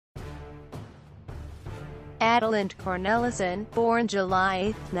Adelinde Cornelissen, born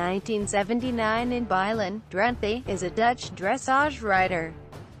July 1979 in Bijlen, Drenthe, is a Dutch dressage rider.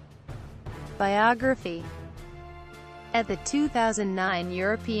 Biography. At the 2009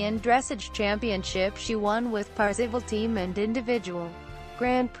 European Dressage Championship she won with Parzival team and individual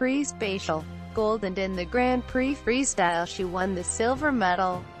Grand Prix Spatial Gold, and in the Grand Prix Freestyle she won the silver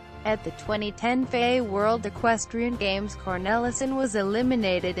medal. At the 2010 FIA World Equestrian Games Cornelissen was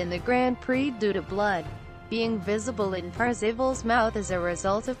eliminated in the Grand Prix due to blood being visible in Parzival's mouth as a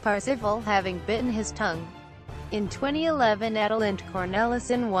result of Parzival having bitten his tongue. In 2011 Adelinde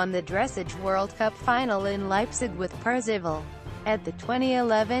Cornelissen won the Dressage World Cup final in Leipzig with Parzival. At the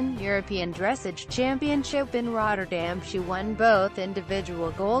 2011 European Dressage Championship in Rotterdam she won both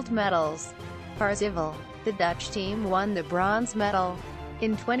individual gold medals. Parzival, the Dutch team, won the bronze medal.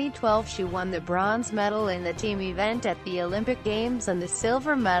 In 2012 she won the bronze medal in the team event at the Olympic Games and the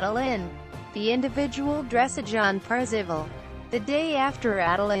silver medal in the individual dressage on Parzival. The day after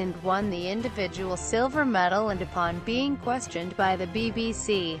Adelinde won the individual silver medal, and upon being questioned by the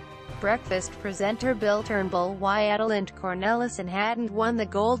BBC breakfast presenter Bill Turnbull why Adelinde Cornelissen hadn't won the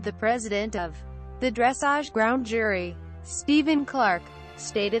gold, the president of the dressage ground jury, Stephen Clark,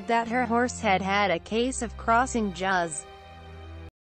 stated that her horse had had a case of crossing jaws.